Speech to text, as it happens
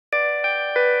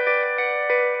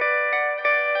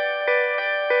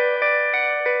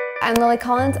I'm Lily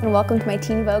Collins and welcome to my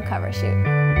Teen Vogue cover shoot.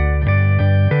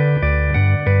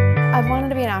 I've wanted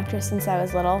to be an actress since I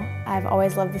was little. I've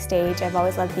always loved the stage, I've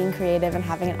always loved being creative and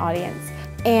having an audience.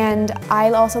 And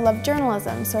I also love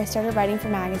journalism, so I started writing for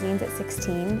magazines at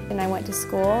 16, and I went to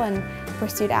school and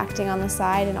pursued acting on the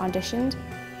side and auditioned.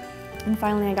 And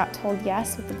finally I got told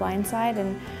yes with The Blind Side,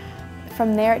 and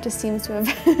from there it just seems to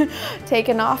have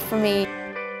taken off for me.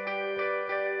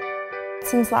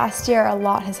 Since last year, a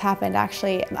lot has happened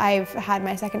actually. I've had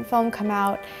my second film come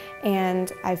out, and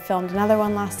I filmed another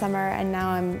one last summer, and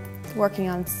now I'm working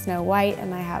on Snow White,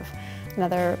 and I have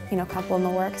another couple in the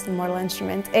works, and Mortal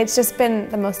Instruments. It's just been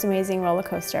the most amazing roller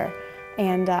coaster,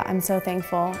 and I'm so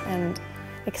thankful and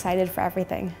excited for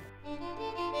everything.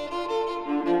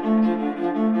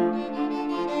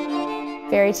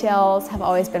 Fairy tales have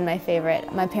always been my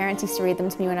favorite. My parents used to read them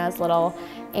to me when I was little,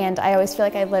 and I always feel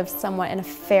like I lived somewhat in a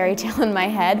fairy tale in my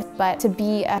head. But to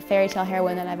be a fairy tale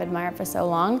heroine that I've admired for so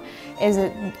long is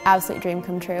an absolute dream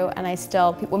come true. And I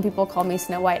still, when people call me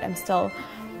Snow White, I still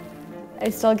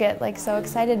get so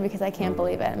excited because I can't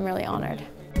believe it. I'm really honored.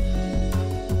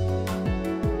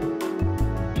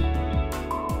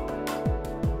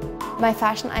 My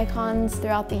fashion icons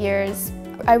throughout the years,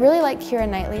 I really like Keira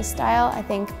Knightley's style. I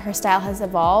think her style has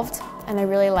evolved, and I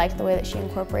really like the way that she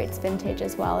incorporates vintage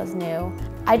as well as new.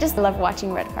 I just love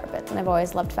watching red carpets, and I've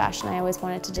always loved fashion. I always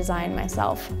wanted to design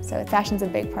myself, so fashion's a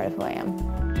big part of who I am.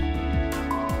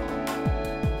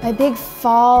 My big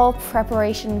fall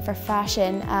preparation for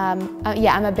fashion,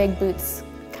 yeah, I'm a big boots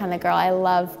kind of girl. I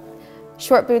love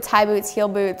short boots, high boots, heel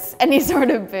boots, any sort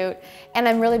of boot. And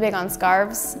I'm really big on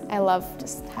scarves. I love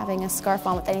just having a scarf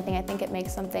on with anything. I think it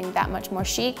makes something that much more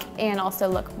chic and also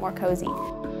look more cozy.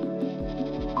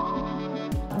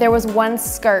 There was one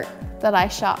skirt that I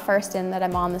shot first in that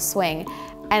I'm on the swing,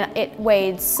 and it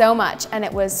weighed so much, and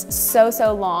it was so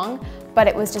long, but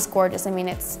it was just gorgeous. I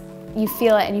mean, you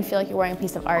feel it and you feel like you're wearing a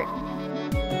piece of art.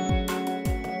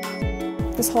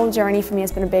 This whole journey for me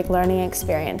has been a big learning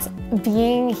experience.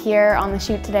 Being here on the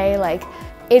shoot today,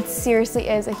 it seriously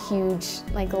is a huge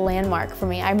landmark for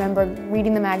me. I remember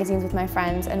reading the magazines with my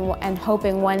friends and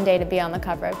hoping one day to be on the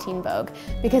cover of Teen Vogue,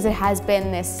 because it has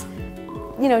been this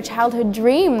childhood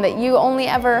dream that you only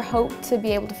ever hope to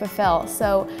be able to fulfill.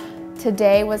 So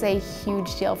today was a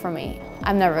huge deal for me.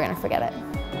 I'm never gonna forget it.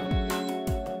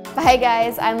 Bye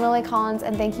guys, I'm Lily Collins,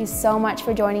 and thank you so much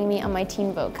for joining me on my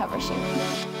Teen Vogue cover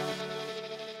shoot.